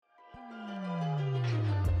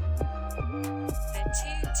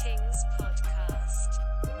2Tings podcast.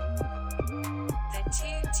 The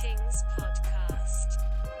 2Tings podcast.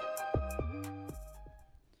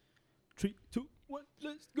 3, 2, 1,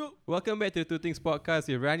 let's go. Welcome back to 2Tings podcast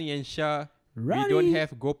with Ranii and Shah. Ranii. We don't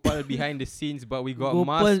have Gopal behind the scenes, but we got Gopal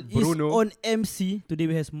Mas is Bruno. on MC. Today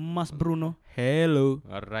we have Mas Bruno. Hello.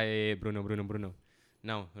 Alright, Bruno.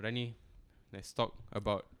 Now, Ranii, let's talk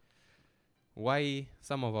about why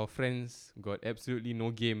some of our friends got absolutely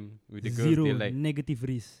no game with the girls Zero they like, negative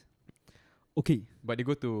risk. Okay. but they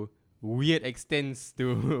go to weird extents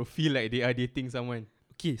to feel like they are dating someone.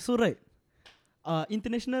 Okay, so right.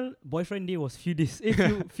 International Boyfriend Day was few days.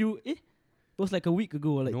 It was like a week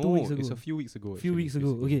ago or like 2 weeks ago. It's a few weeks ago. Few weeks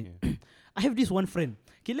ago. Okay. Yeah. I have this one friend.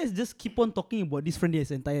 Okay, let's just keep on talking about this friend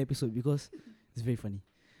this entire episode because it's very funny.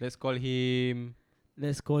 Let's call him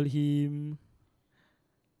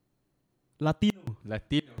Latino.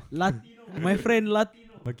 My friend Latino.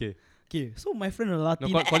 Okay. Okay, so my friend Latino.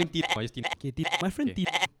 No, call him Tino. Just Tino. Okay, my friend Okay.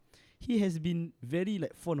 Tino, he has been very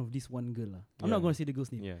like fond of this one girl. I'm Yeah. not gonna say the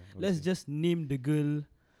girl's name. Yeah. Let's just name the girl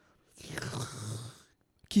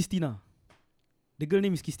Kistina. The girl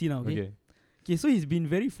name is Kistina, okay? Okay, so he's been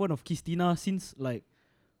very fond of Kistina since like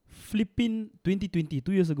flipping 2020,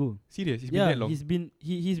 2 years ago. Serious? It's been Yeah, that long?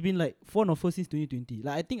 he's been like fond of her since 2020.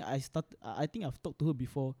 Like I think I've talked to her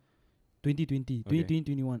before 2020, Okay.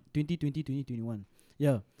 2021.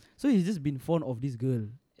 Yeah. So he's just been fond of this girl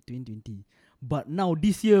at 2020. But now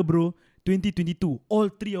this year, bro, 2022, all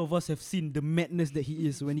three of us have seen the madness that he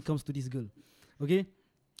is when it comes to this girl. Okay?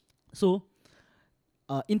 So,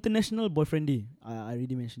 International Boyfriend Day. I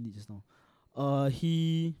already mentioned it just now.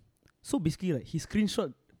 So basically, right, he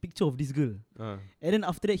screenshot picture of this girl. And then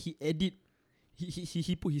after that,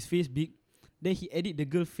 he put his face big. Then he edit the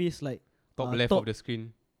girl face like Top left of the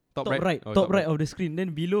screen. Top right? Oh, top right of the screen. Then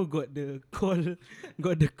below got the call.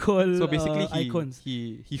 So basically, icons.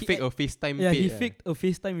 he faked a FaceTime. Yeah, he page, faked a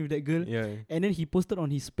FaceTime with that girl. Yeah. And then he posted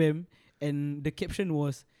on his spam, and the caption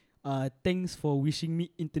was, "Thanks for wishing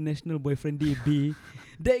me International Boyfriend Day, bae."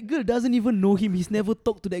 That girl doesn't even know him. He's never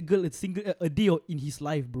talked to that girl a day or in his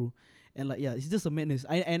life, bro. And like, yeah, it's just a madness.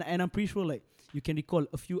 And I'm pretty sure like you can recall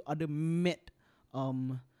a few other mad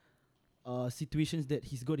situations that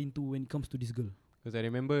he's got into when it comes to this girl. Because I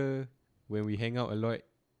remember when we hang out a lot,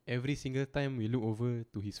 every single time we look over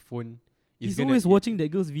to his phone, He's always watching that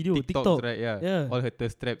girl's video, TikToks, TikTok. right? Yeah. Yeah. All her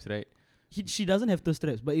thirst traps, right? She doesn't have thirst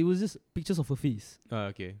traps, but it was just pictures of her face,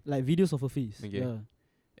 Okay. like videos of her face. Okay. Yeah.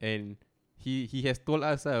 And he has told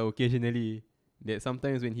us occasionally that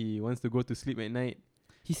sometimes when he wants to go to sleep at night,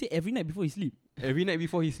 He said every night before he sleep.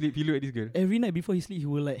 he look at this girl. Every night before he sleep, he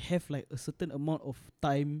will like have like a certain amount of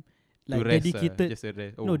time, like to rest, dedicated. just a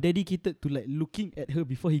rest. No, dedicated to like looking at her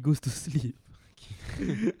before he goes to sleep.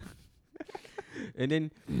 And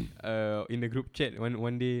then in the group chat one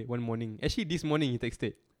morning, actually this morning he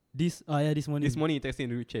texted. This morning. This morning he texted in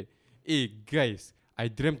the group chat, "Hey guys, I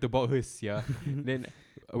dreamt about her, yeah." Then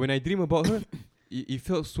when I dream about her, it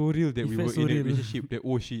felt so real that It we felt were so in a real. relationship. That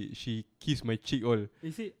she kissed my cheek all.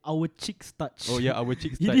 He said our cheeks touch. Oh yeah, our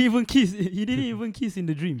cheeks He touch. didn't even kiss. He didn't even kiss in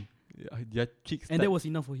the dream, Their cheeks and touch. that was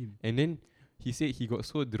enough for him. And then he said he got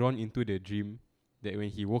so drawn into the dream that when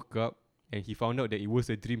he woke up and he found out that it was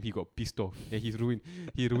a dream, he got pissed off and he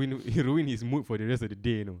ruined his mood for the rest of the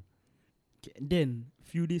day. Okay, and then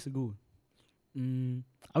few days ago,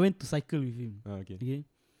 I went to cycle with him. Okay. Okay,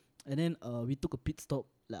 and then we took a pit stop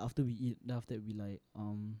like after we eat. Then after that we like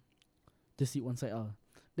just sit one side.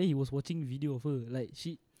 Then he was watching video of her. Like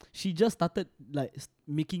she just started like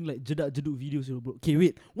making like jedak jeduk videos, you know, bro. Okay,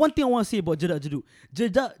 wait. One thing I want to say about jedak jeduk.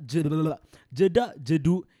 Jedak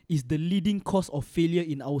jeduk is the leading cause of failure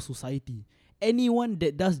in our society. Anyone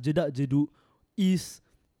that does jedak jeduk is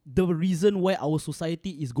the reason why our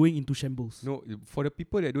society is going into shambles. No, for the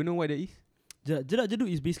people that don't know what that is, Jedak jeduk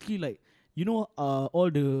is basically like, you know, all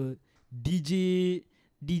the DJ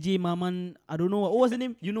Maman, I don't know what was the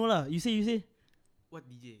name. You know lah. You say. What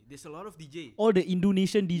DJ? There's a lot of DJ. All the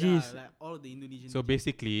Indonesian DJs. Yeah, like all the Indonesian so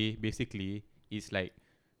DJs. basically it's like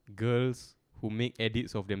girls who make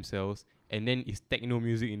edits of themselves and then it's techno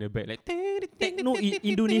music in the back, like Techno,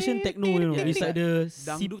 Indonesian techno, you know. Yeah, It's like the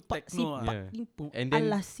dangdut techno. and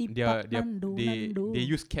then they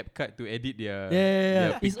use CapCut to edit their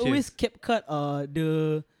Yeah. It's pictures. always CapCut.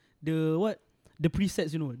 The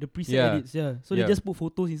presets, you know, the preset Yeah. edits. Yeah. So they Yeah. just put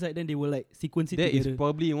photos inside, then they will like sequence it That is together.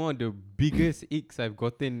 probably one of the biggest icks I've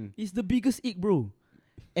gotten. It's the biggest ick, bro.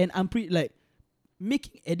 And I'm pretty like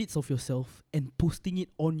making edits of yourself and posting it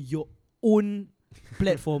on your own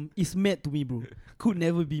platform is mad to me, bro. Could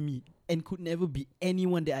never be me and could never be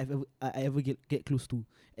anyone that I ever get close to.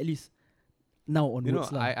 At least now You know,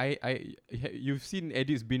 onwards lah. you've seen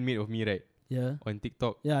edits being made of me, right? Yeah. On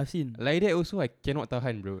TikTok. Yeah, I've seen. Like that also, I cannot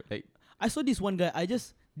tahan, bro. Like, I saw this one guy.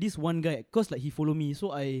 This one guy, cause like he follow me,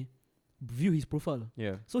 so I view his profile.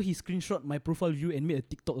 yeah. So he screenshot my profile view and made a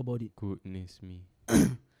TikTok about it. Goodness me.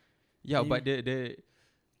 Yeah, Anyway. but the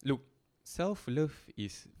look, self-love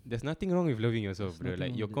is, there's nothing wrong with loving yourself, There's bro. nothing Like,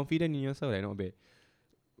 wrong you're with it. confident in yourself, like, not bad.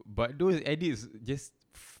 But those edits just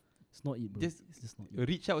It's not it, bro. Just It's just not it.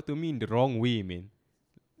 reach out to me in the wrong way, man.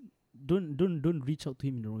 Don't reach out to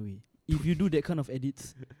him in the wrong way. If you do that kind of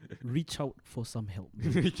edits, reach out for some help.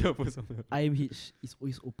 Reach out for something. IMH is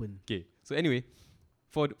always open. Okay, so anyway,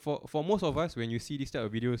 for most of us, when you see this type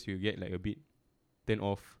of videos, you get like a bit turned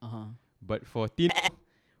off. But for teen,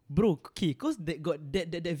 Bro, okay, cause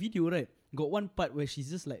that video, right? Got one part where she's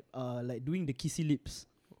just like doing the kissy lips.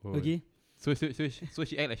 oh, Okay? So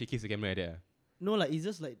she act like she kissed the camera like that. No, like it's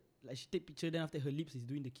just like she take picture, then after her lips is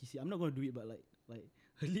doing the kissy. I'm not gonna do it, but like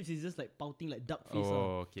her lips is just like pouting like duck face.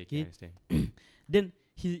 Oh, okay, Okay. I understand. Then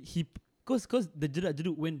he cause the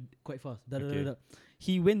jeduk went quite fast. Okay.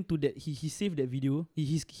 He went to that, he saved that video.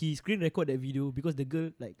 He screen record that video because the girl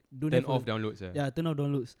like don't Turn have off a, downloads. yeah, turn off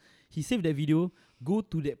downloads. He saved that video, go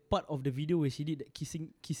to that part of the video where she did that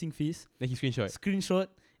kissing face, Then he screenshot. screenshot,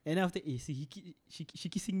 and then after see she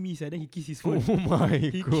kissing me, then he kiss his phone. Oh my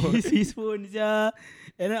He god. kiss his phone, yeah.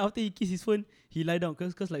 And then after he kiss his phone, he lie down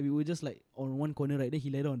cause like we were just like on one corner, right? Then he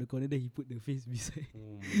lie down on the corner, then he put the face beside.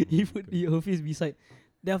 Oh He my put god. her face beside.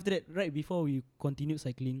 Then after that, right before we continued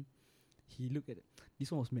cycling, he looked at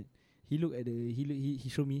this one was mad. He looked at he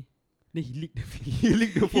showed me. Then he licked the face. He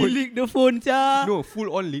licked the He phone. licked the phone, sia. No,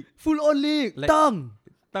 full on lick. Full on lick. Like Tongue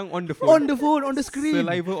on the phone. on the phone, on the screen.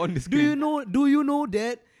 Saliva on the Do screen. you know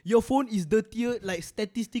that your phone is dirtier, like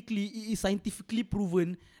statistically, it is scientifically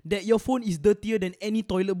proven that your phone is dirtier than any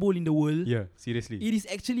toilet bowl in the world. Yeah, seriously. It is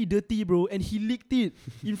actually dirty, bro, and he licked it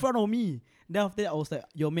in front of me. Then after that, I was like,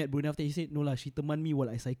 "You're mad, bro." Then after he said, "No lah, she teman me while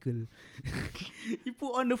I cycle." He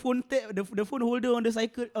put on the phone the phone holder on the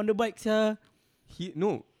cycle on the bike, sia.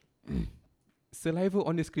 No. Saliva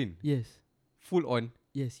on the screen. Yes, Full on.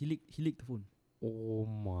 yes, he licked the phone. Oh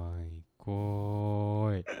my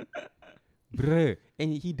god. Bruh.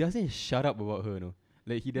 And he doesn't shut up about her, no.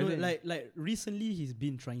 Like he No, doesn't like recently he's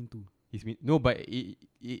been trying to. no, but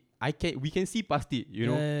we can see past it, you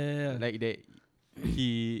know. Yeah. Like that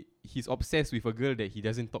he's obsessed with a girl that he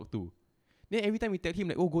doesn't talk to. Then every time we tell him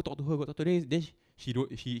like, oh, go talk to her, then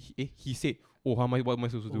he said, oh, what am I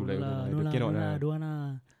supposed to do? Like, cannot lah. Don't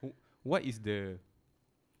wanna. What is the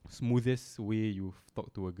smoothest way you've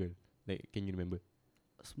talked to a girl? Like, can you remember?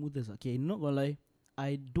 Smoothest. Okay, not gonna lie,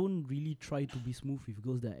 I don't really try to be smooth with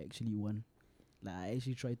girls that I actually want. Like, I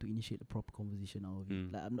actually try to initiate a proper conversation out of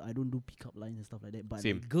it. Mm. Like, I don't do pickup lines and stuff like that. But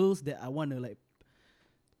Same. like, girls that I wanna like,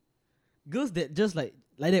 girls that just like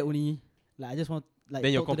that only. Like, I just want like.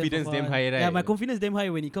 Then your talk to them for confidence damn fun. high, right? Yeah, my confidence damn high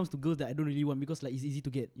when it comes to girls that I don't really want because like it's easy to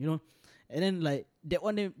get, you know. And then like that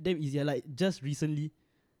one damn easier. Like just recently,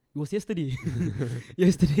 it was yesterday.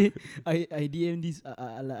 Yesterday, I DM this.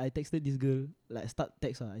 I texted this girl. Like start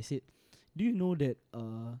text. I said, "Do you know that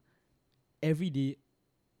every day,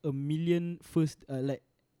 a million first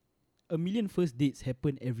dates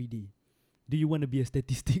happen every day? Do you want to be a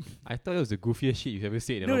statistic?" I thought it was the goofiest shit you've ever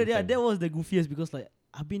said in a No, long yeah, time. that was the goofiest because like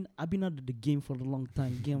I've been out of the game for a long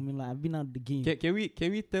time. I mean, like I've been out of the game. Can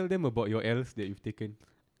we tell them about your L's that you've taken?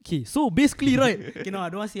 Okay, so basically, right? Okay, no, I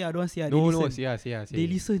don't want to say. No, They listen. say. They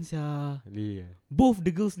listen, sia. Really? Both the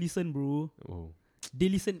girls listen, bro. Oh. They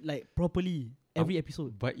listen like properly every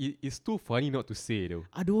episode. But it's too funny not to say though.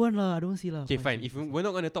 I don't want lah. I don't say lah. Okay, fine. If we're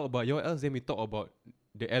not gonna talk about your L's, then we talk about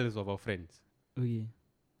the L's of our friends. Okay.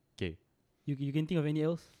 Okay. You can think of any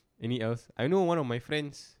else? Any else? I know one of my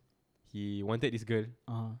friends. He wanted this girl.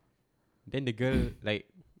 Then the girl like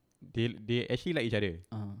they actually like each other.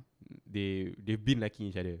 They've been liking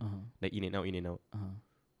each other. Like in and out.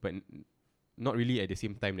 But not really at the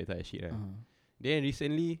same time that type of shit. Then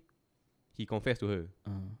recently he confessed to her.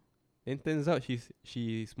 Then turns out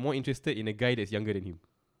she's more interested in a guy that's younger than him.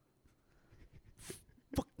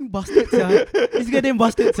 Fucking bastard, sia. This guy damn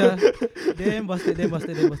bastard, sia. Damn bastard.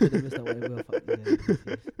 Whatever. Fuck.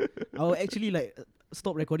 Yeah, I'll actually like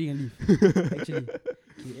stop recording and leave. Actually.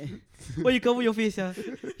 Okay, why you cover your face, sia?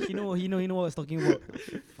 He know what I was talking about.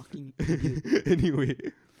 Fucking idiot. Anyway,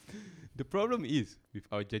 the problem is with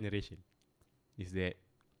our generation is that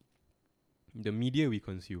the media we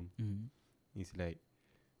consume is like,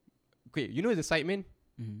 okay, you know the Sidemen?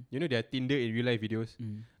 You know their Tinder in real life videos?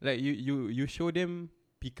 Like you show them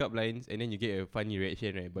pickup lines and then you get a funny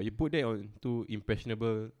reaction, right? But you put that on to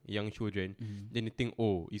impressionable young children, then they think,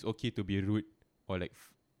 oh, it's okay to be rude or like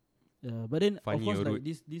Yeah, but then Funny of course, or like rude.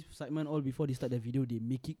 this segment all before they start the video, they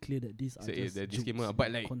make it clear that these are So just the jokes, disclaimer. But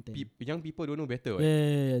like content. young people don't know better. Yeah,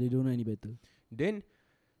 Right? yeah, they don't know any better. Then,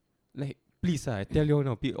 like, please, I tell you all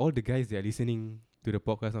now, all the guys that are listening to the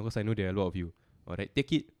podcast now, because I know there are a lot of you. Alright,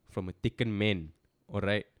 take it from a taken man.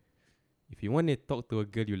 Alright, if you want to talk to a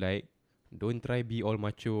girl you like, don't try be all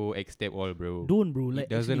macho, X-step all, bro. Don't, bro. Like, it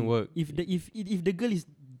doesn't actually, work. If the girl is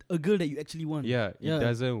a girl that you actually want, Yeah, it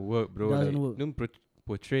doesn't work, bro. Doesn't Like, work. don't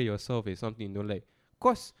portray yourself as something you don't like.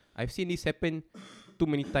 Cause I've seen this happen too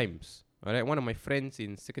many times. Alright, one of my friends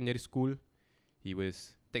in secondary school, he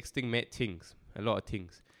was texting mad things, a lot of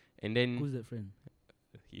things, and then Who's that friend?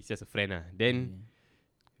 he's just a friend. Then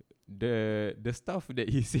Yeah. the stuff that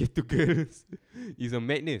he said to girls is a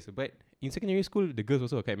madness. But in secondary school, the girls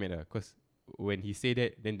also are quite mad. Cause when he say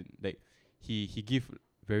that, then like he give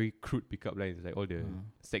very crude pickup lines, like all the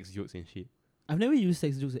sex jokes and shit. I've never used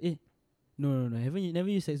sex jokes. No. Haven't you never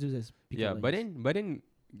used sex jokes as pickup But lines? then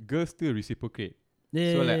girls still reciprocate.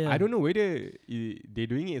 Yeah, So yeah, like yeah. I don't know whether they're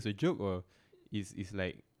doing it as a joke or is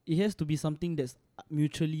like It has to be something that's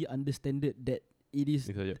mutually understood that it is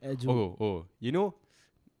it's a joke. a joke. Oh, you know,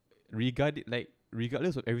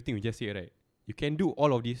 regardless of everything we just said, right? You can do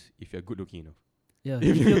all of this if you're good looking enough. Yeah,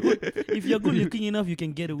 if you're good looking enough, you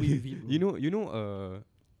can get away with it. Bro. You know,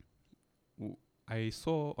 I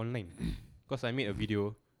saw online because I made a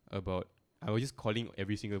video about I was just calling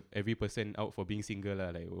every person out for being single lah.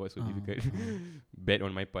 Like what's so difficult? Bad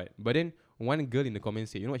on my part. But then one girl in the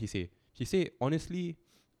comments said, you know what she said? She said, honestly,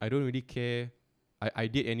 I don't really care. I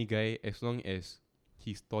date any guy as long as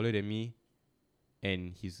he's taller than me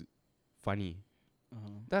and he's funny.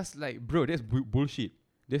 That's like, bro, that's bullshit.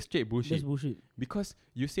 That's straight bullshit. That's bullshit. Because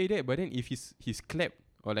you say that, but then if he's clapped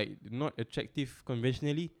or like not attractive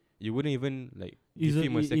conventionally, you wouldn't even like give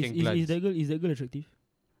him a second glance. Is that girl attractive?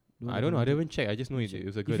 I don't know. I don't even check. I just know it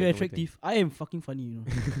was a girl. If you're attractive, I am fucking funny, you know.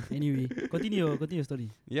 Anyway, continue your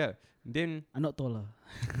story. Yeah. Then I'm not tall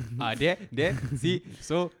lah. there. See,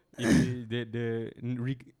 so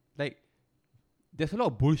if like there's a lot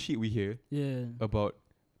of bullshit we hear Yeah. about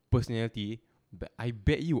personality, but I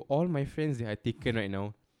bet you all my friends that are taken right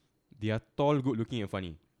now, they are tall, good looking and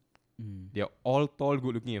funny. They are all tall,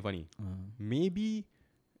 good looking and funny. Maybe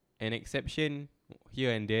an exception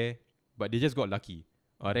here and there, but they just got lucky.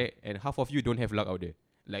 Alright, and half of you don't have luck out there.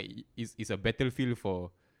 Like it's a battlefield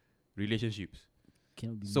for relationships.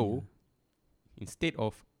 Cannot be So me, instead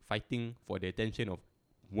of fighting for the attention of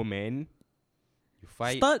women, you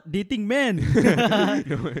fight. start dating men.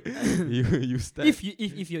 No, you start.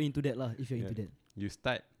 if you're into that lah. If you're into that. You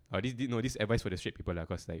start. This advice for the straight people lah.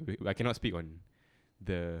 Cause like I cannot speak on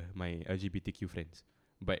my LGBTQ friends,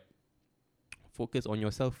 but focus on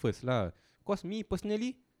yourself first lah. Cause me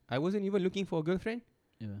personally, I wasn't even looking for a girlfriend,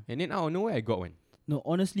 and then out of nowhere I got one. No,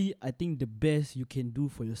 honestly, I think the best you can do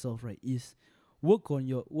for yourself, right, is work on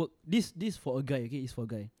your work. This for a guy, okay? It's for a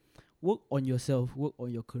guy. Work on yourself. Work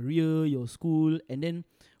on your career, your school, and then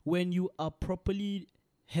when you are properly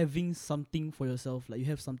having something for yourself, like you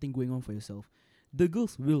have something going on for yourself, the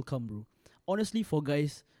girls will come, bro. Honestly, for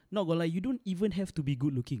guys, not gonna lie, you don't even have to be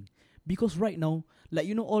good looking. Because right now, like,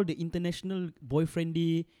 you know, all the international boyfriend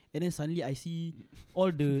day, and then suddenly I see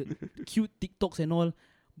all the cute TikToks and all.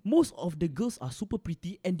 Most of the girls are super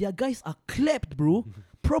pretty and their guys are clapped, bro.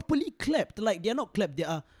 Properly clapped. Like, they're not clapped, they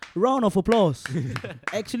are round of applause.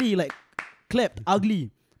 Actually, like, clapped, ugly.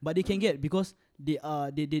 But they can get because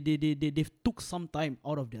they've took some time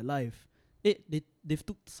out of their life. They've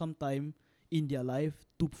took some time in their life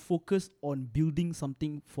to focus on building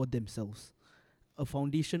something for themselves. A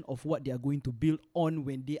foundation of what they are going to build on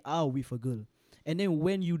when they are with a girl. And then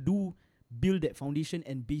when you do build that foundation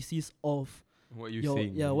and basis of What you your,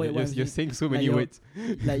 saying? yeah, what You're saying so many your, words.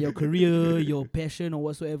 like your career, your passion or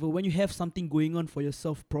whatsoever. When you have something going on for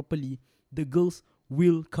yourself properly, the girls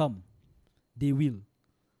will come. They will.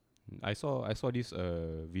 I saw this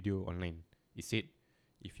video online. It said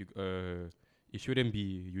if you it shouldn't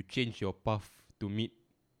be you change your path to meet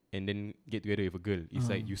and then get together with a girl. It's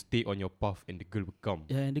like you stay on your path and the girl will come.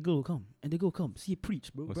 Yeah, and the girl will come. And the girl will come. See,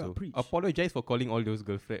 preach, bro. Also, Preach. apologize for calling all those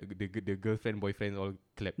the girlfriend boyfriends all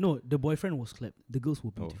clapped. No, the boyfriend was clapped. The girls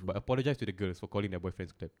were Oh, beautiful. but apologize to the girls for calling their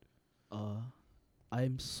boyfriends clapped.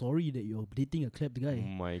 I'm sorry that you're dating a clapped Oh guy.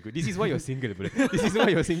 my god, this is why you're single, bro. This is why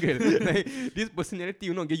you're single. Like, this personality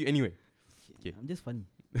will not get you anywhere. Okay. I'm just funny.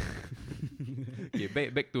 Okay,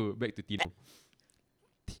 back to Tino.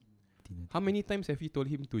 How many times have you told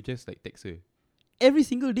him to just like text her? Every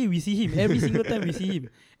single day we see him. Every single time we see him.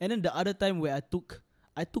 And then the other time where I took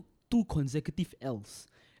 2 consecutive L's.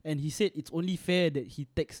 And he said it's only fair that he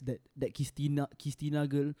texts that Christina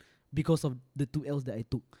girl because of the 2 L's that I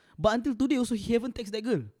took. But until today also he haven't texted that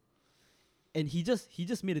girl. And he just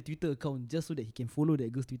made a Twitter account just so that he can follow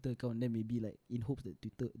that girl's Twitter account. Then maybe like in hopes that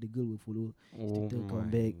the girl will follow his Twitter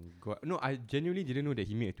account back. God. No, I genuinely didn't know that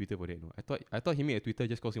he made a Twitter for that. No, I thought he made a Twitter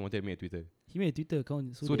just because he wanted to make a Twitter. He made a Twitter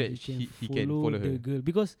account so that he he can can follow the her. girl,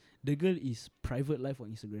 because the girl is private life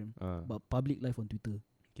on Instagram but public life on Twitter.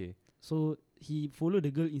 Okay. So he followed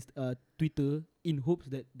the girl Twitter in hopes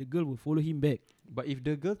that the girl will follow him back. But if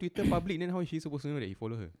the girl Twitter public, then how is she supposed to know that he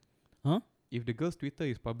follow her? Huh? If the girl's Twitter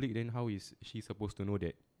is public, then how is she supposed to know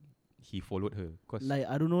that he followed her? Cause Like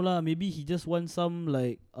I don't know lah. Maybe he just wants some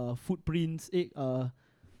like footprints,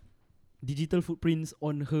 digital footprints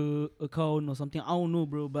on her account or something. I don't know,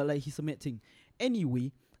 bro. But like he's a mad thing.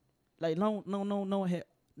 Anyway, like now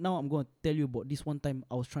I'm gonna tell you about this one time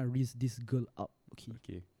I was trying to raise this girl up.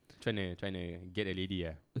 Okay. Trying to get a lady,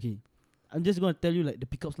 yeah. Okay. I'm just gonna tell you like the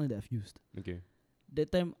pickup line that I've used. Okay.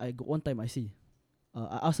 That time one time I say,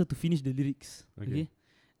 I asked her to finish the lyrics. Okay.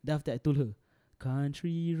 Then after I told her,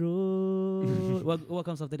 country road. what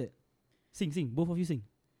comes after that? Sing. Both of you sing.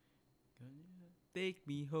 Take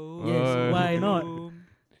me home. Yes, why not?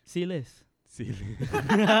 Say less.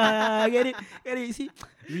 Get it. See,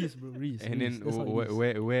 Reese, bro, Reese. And then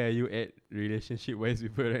where are you at relationship wise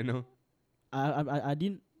with her right now? I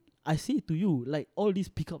didn't. I say to you, like all these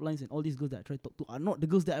pickup lines and all these girls that I try to talk to are not the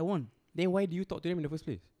girls that I want. Then why do you talk to them in the first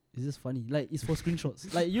place? It's just funny. Like it's for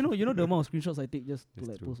screenshots. Like you know the amount of screenshots I take just That's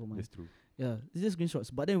to like true. post on my. That's true. Yeah, it's just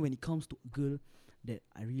screenshots. But then when it comes to a girl that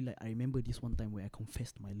I really like, I remember this one time where I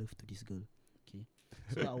confessed my love to this girl. Okay,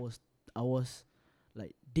 so I was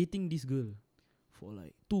like dating this girl for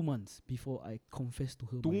like 2 months before I confessed to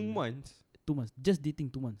her. 2 months. 2 months, just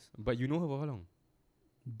dating 2 months. But you know her for how long?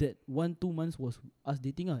 That 2 months was us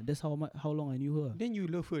dating. That's how long I knew her. Then you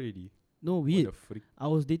love her already. No, What weird. the freak? I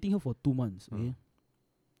was dating her for 2 months. Okay,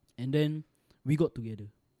 and then we got together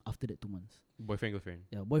after that 2 months. Boyfriend, girlfriend.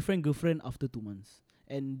 Yeah, boyfriend, girlfriend after 2 months.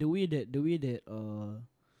 And the way that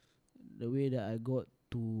I got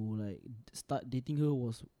to like start dating her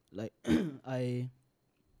was like I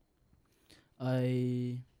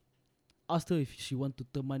asked her if she want to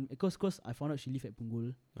teman, because I found out she live at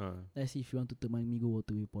Punggol. Let's see if she want to teman me go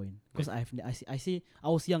Waterway Point. Because I say I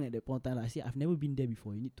was young at that point in time. I say I've never been there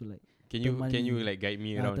before. You need to like Can you like guide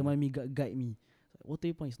me around? teman me, guide me.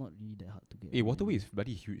 Waterway Point is not really that hard to get. Hey, Waterway is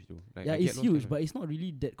bloody huge though. Like, Yeah, I it's get lost huge, time. but it's not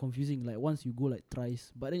really that confusing. Like once you go like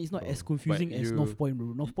thrice, but then it's not Oh, as confusing but as you- North Point,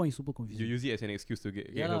 bro. North Point is super confusing. You use it as an excuse to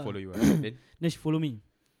get Yeah her lah. follow you. Then Then she follow me,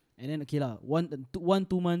 and then okay lah,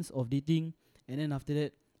 2 months of dating, and then after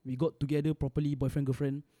that we got together properly, boyfriend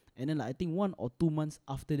girlfriend, and then like I think 1 or 2 months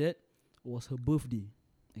after that was her birthday.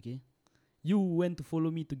 Okay, you went to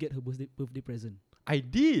follow me to get her birthday present. I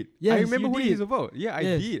did. Yes, I remember you what did. it's about. Yeah, I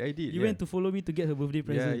Yes. did. You went to follow me to get her birthday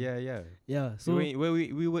present. Yeah. Yeah. So we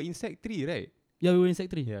were in Sec 3, right? yeah, we were in Sec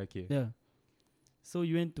 3. Yeah, okay. Yeah. So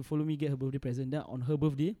you went to follow me get her birthday present. Then on her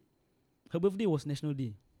birthday was National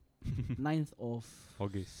Day, 9th of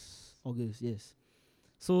August, yes.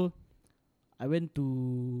 So I went to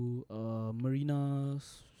Marina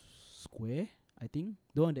Square, I think,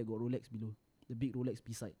 the one that got Rolex below, the big Rolex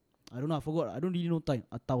beside. I don't know, I forgot. I don't really know town.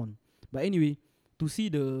 But anyway, to see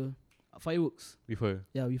the fireworks. With her.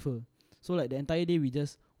 Yeah, with her. So like the entire day we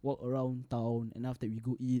just walk around town, and after we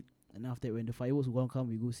go eat, and after when the fireworks were gonna come,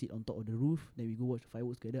 we go sit on top of the roof. Then we go watch the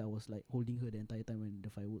fireworks together. I was like holding her the entire time when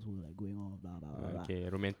the fireworks were like going on, blah blah blah. Okay,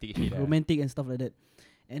 romantic shit. Romantic and stuff like that.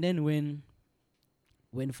 And then when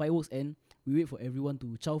fireworks end, we wait for everyone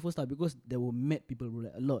to chow first lah, because there were mad people, bro,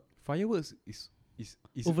 like a lot. Fireworks is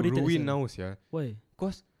Overrated ruined sia. now, sia. Why?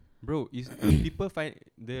 Cause bro, is people find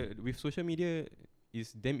with social media,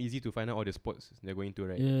 it's damn easy to find out all the spots they're going to,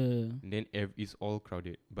 right? Yeah. And then it's all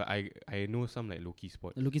crowded. But I know some like low key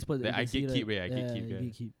spots. The looking spot That that I you can get see, keep, right? right? I get keep, you yeah.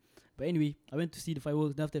 get keep. But anyway, I went to see the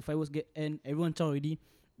fireworks. Then after the fireworks get end, everyone chow already.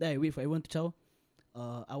 Then I wait for everyone to chow.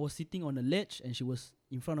 I was sitting on a ledge and she was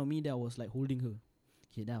in front of me. Then I was like holding her.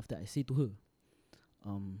 Okay, then after I say to her,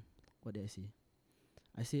 what did I say?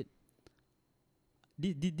 I said,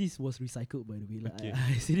 this was recycled, by the way. Like Okay.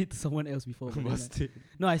 I said it to someone else before. but then, like, Bastard.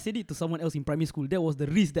 no, I said it to someone else in primary school. That was the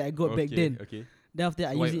risk that I got back then. Okay. Then after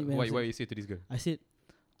I So used it when I was why you say to this girl? I said,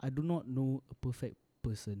 I do not know a perfect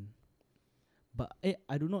person, but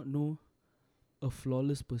I do not know a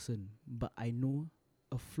flawless person, but I know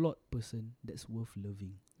a flawed person that's worth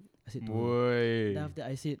loving. I said to her. Boy. Then after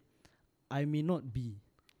I said, I may not be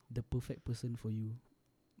the perfect person for you,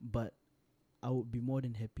 but I would be more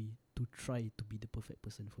than happy to try to be the perfect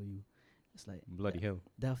person for you. It's like Bloody hell.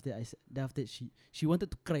 Then after I said, then after she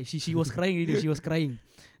wanted to cry. She was crying already. She was crying.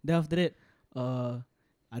 Then after that,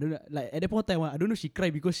 I don't know. Like at that point of time, I don't know she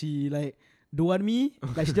cried because she like don't want me,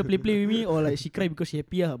 like she just play with me, or like she cried because she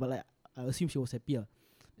happy. But like I assume she was happy.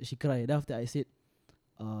 She cried. Then after I said,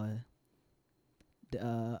 I'm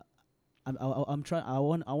trying. I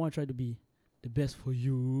want to try to be the best for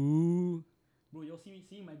you, bro. You're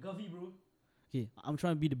seeing my govy, bro. Okay, I'm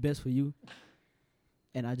trying to be the best for you,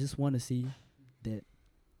 and I just want to say that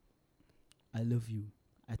I love you.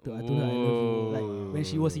 I told her I love you. Like when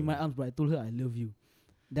she was in my arms, bro, I told her I love you.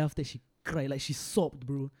 Then after she cried, like she sobbed,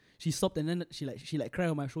 bro. She sobbed and then she cried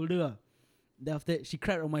on my shoulder. Then after she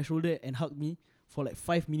cried on my shoulder and hugged me for like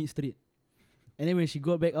 5 minutes straight. And then when she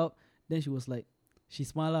got back up, then she was like, she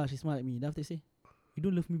smiled at me. Then after say, you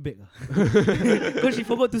don't love me back. Because she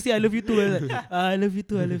forgot to say I love you too. I was like, I love you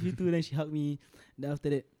too. Then she hugged me. Then after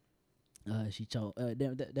that, she chow.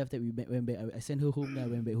 Then after we went back. I sent her home. Then I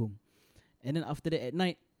went back home. And then after that at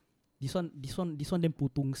night, this one then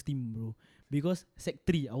potong steam, bro. Because Sec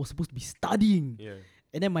 3, I was supposed to be studying. Yeah.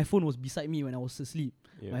 And then my phone was beside me when I was asleep.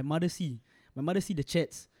 Yeah. My mother see the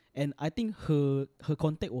chats. And I think her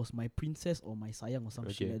contact was my princess or my sayang or some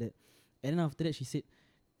shit like that. And then after that she said,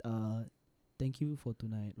 thank you for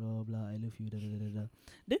tonight, blah blah, I love you, da da da da.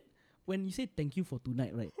 Then when you say thank you for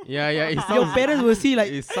tonight, right? Yeah. It sounds, your parents will see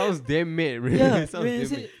like it sounds damn mad, bro. yeah, It sounds when you damn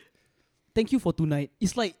say mad. thank you for tonight,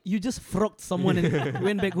 it's like you just frogged someone and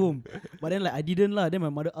went back home. But then like I didn't lah. Then my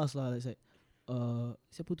mother asked lah, like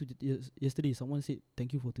siapa tu yesterday someone said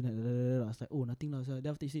thank you for tonight. I was like, oh, nothing lah. Then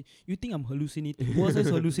after she say, you think I'm hallucinating? Was I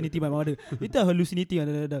hallucinating? My mother, you think I'm hallucinating?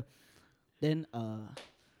 Then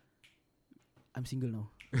I'm single now.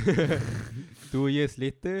 2 years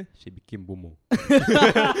later, she became Bomo.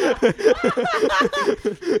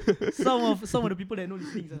 some of the people that know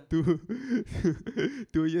these things.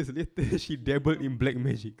 2 years later, she dabbled in black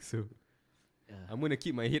magic. So Yeah. I'm gonna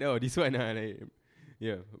keep my head out of this one. Like,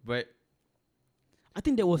 yeah, but I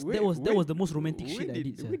think that was when- the most romantic shit I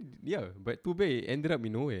did. Yeah, but too bad it ended up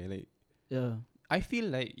in nowhere. Like, Yeah. I feel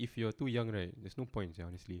like if you're too young, right, there's no point,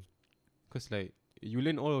 honestly. Cause like you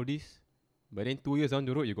learn all of this, but then 2 years down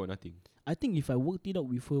the road, you got nothing. I think if I worked it out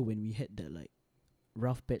with her when we had that like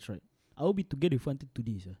rough patch, right, I will be together with her until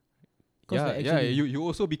today, sir. Yeah, like yeah. actually- You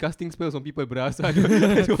also be casting spells on people, bruh. So I don't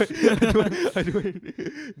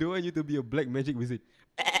want you to be a black magic wizard.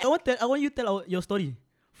 I want you to tell your story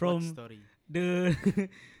from What story? the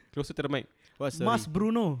Closer to the mic. What story? Mas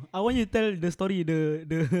Bruno. I want you to tell the story,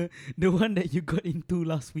 the one that you got into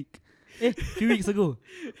last week. Few weeks ago.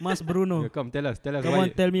 Mas Bruno. Yeah, come tell us. Come why,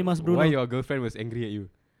 on, tell me, Mas Bruno. why your girlfriend was angry at you.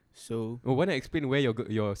 So Oh, wanna explain where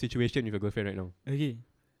your situation with your girlfriend right now? Okay.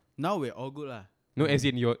 now we're all good lah. No, as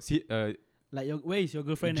in your Like where is your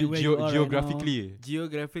girlfriend and where you are geographically.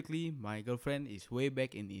 Geographically, my girlfriend is way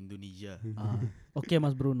back in Indonesia. right now? Okay,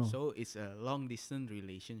 Mas Bruno. So it's a long distance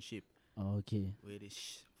relationship, Okay. which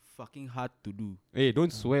is fucking hard to do. Hey,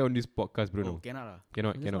 don't swear on this podcast, Oh, Bruno. cannot lah.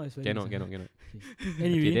 Cannot. That's not as well as- Okay,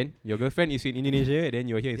 Anyway, then your girlfriend is in Indonesia,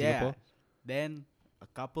 then you're here in Yeah. Singapore. Then a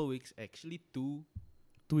couple weeks, actually 2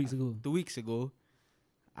 2 weeks ago. 2 weeks ago,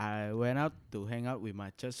 I went out to hang out with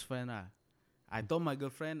my church friend lah. I told my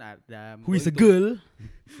girlfriend that I'm Who is a going to- girl?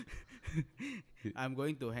 I'm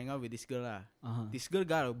going to hang out with this girl lah. Uh-huh. This girl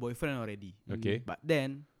got a boyfriend already. Okay. But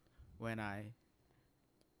then when I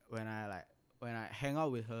hang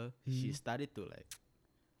out with her, she started to like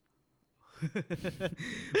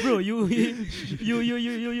Bro,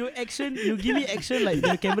 you action, you give me action like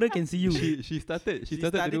the camera can see you. She started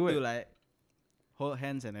to do what? like hold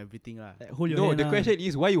hands and everything lah. Like, hold your No, hand the lah. question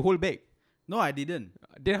is why you hold back? No, I didn't.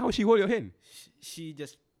 Then how she hold your hand? She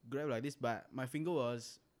just grabbed like this, but my finger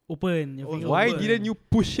was. Open your Oh, finger. Why open. didn't you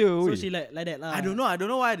push her So away? she like that lah. I don't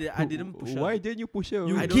know why I didn't push her. Why didn't you push her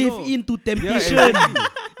You away? I don't gave know. in to Yeah, temptation. exactly.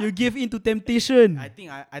 You gave in to temptation. I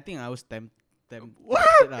think I was tempted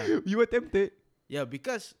lah. You were tempted. Yeah,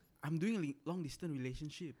 because I'm doing long distance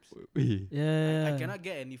relationships. Wait, Yeah. I cannot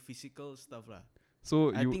get any physical stuff lah.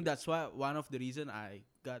 so I you think that's why one of the reason I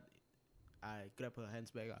grabbed her hands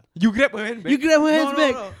back lah. you grab her hand back. You grab her hands No,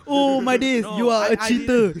 back. no. Oh my days, No, you are a I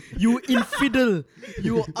cheater. You infidel.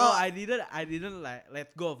 You No, are I didn't like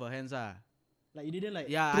let go of her hands ah. like you didn't like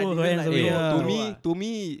Yeah, throw I her didn't hands like away. Hey, Yeah. ah. to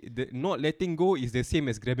me, the not letting go is the same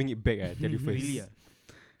as grabbing it back. I tell you first. Really ah.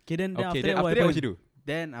 Okay, then Okay, after then that, after that, what she happened? do?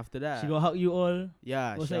 Then after that, She got hug you all.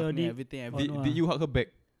 yeah, was she that your hugged me deed? everything. Oh, Did, no, did you hug her back?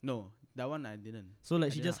 No, that one I didn't. So like I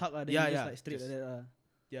she didn't just hug her, then Yeah, you just yeah, like straight just- like that.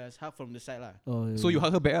 Yeah, it's hug from the side lah. Oh, So you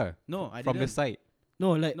hug her back No, I from the didn't. side.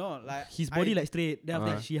 No, like No, like his body like straight. Then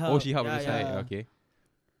after that she hug. Oh, she hugged from the Yeah, side. yeah. Okay.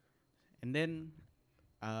 And then,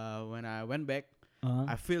 when I went back, Uh-huh.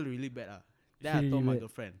 I feel really bad lah. Then I Feel told really my bad.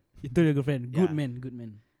 girlfriend. You told your girlfriend. Good Yeah. man, good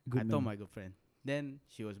man. Good I man. told my girlfriend. Then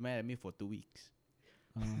she was mad at me for 2 weeks.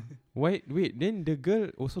 Why? Wait, then the girl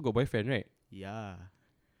also got boyfriend, right? Yeah.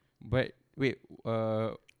 But wait,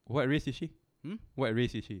 what race is she? What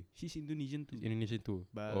race is she? She's Indonesian too. Indonesian too.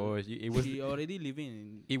 But it was. she already living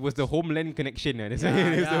in. It was the homeland connection. That's Yeah,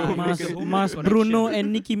 why. That's the yeah. homeland Mas Bruno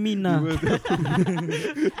and Nicki Mina. It was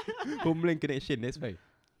the homeland connection. That's why.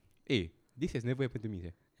 Hey, this has never happened to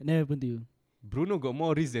me. Never happened to you. Bruno got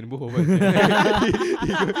more risk than both of us.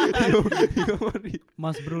 he got more risk.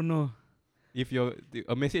 Mas Bruno. If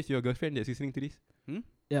a message to your girlfriend that's listening to this,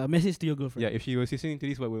 Yeah, a message to your girlfriend. yeah, if she was listening to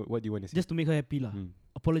this, what do you want to say? Just to make her happy lah. Mm.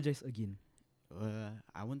 Apologize again.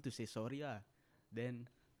 I want to say sorry Then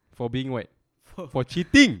For being what? For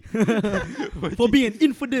cheating. For being an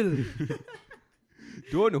infidel.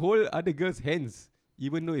 Don't hold other girls' hands,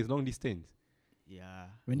 even though it's long distance. yeah.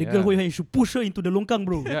 When the girl hold your hand, you should push her into the longkang,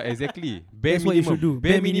 bro. Yeah, exactly. Bare That's what you minimum. should do.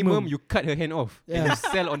 Bare Bare minimum, minimum. you cut her hand off and Yeah. you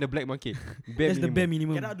sell on the black market. Bare That's the bare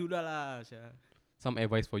minimum. Cannot do that lah. Some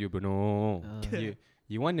advice for you, Bruno.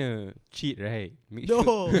 You wanna cheat, right? Make sure.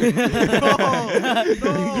 No,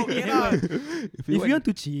 cannot. If If you want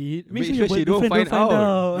to cheat, make sure your she don't boyfriend find out.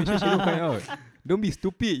 out. Make sure she don't find out. Don't be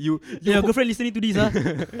stupid. You Your girlfriend listening to this,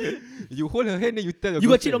 you hold her hand and you tell your You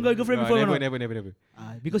got girlfriend. cheat on your girlfriend No, before or not? never.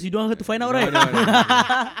 Because you don't want her to find out, No, right? no.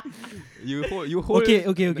 You hold Okay.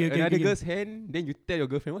 another Okay. girl's hand, then you tell your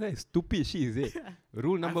girlfriend, what kind of stupid shit is it?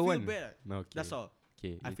 Rule number I one. feel bad. No, okay. That's all.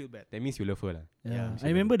 Okay. I feel bad. That means you love her lah. Yeah. Yeah. I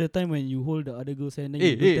remember the time when you hold the other girl's hand. Then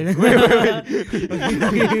Hey, you hey, tell her- wait.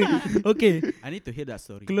 Okay. I need to hear that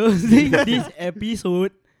story. Closing this episode.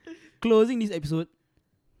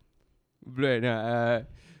 Blood,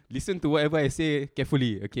 listen to whatever I say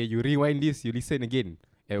carefully. Okay, you rewind this, you listen again.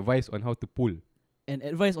 Advice on how to pull. And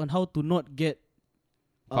advice on how to not get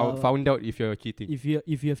Found out if you're cheating. if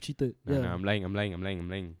you have cheated. No, Yeah. I'm lying.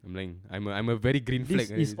 I'm a very green flag.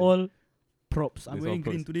 This is all props. I'm This wearing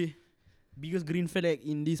all green props. today. Biggest green flag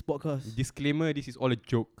in this podcast. Disclaimer, this is all a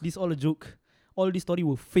joke. This all a joke. All this story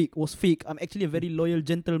was fake. I'm actually a very loyal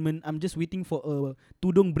gentleman. I'm just waiting for a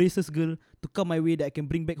tudung braces girl to come my way that I can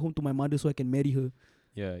bring back home to my mother so I can marry her.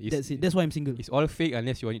 Yeah, That's it. That's why I'm single. It's all fake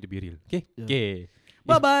unless you want it to be real. Okay? Yeah. Okay.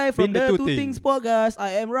 Bye-bye from been the the 2Tings podcast.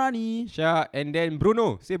 I am Ranii. Shah and then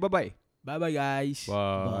Bruno. Say bye-bye. Bye guys.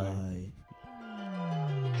 Bye. Bye.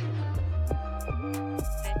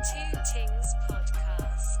 The 2Tings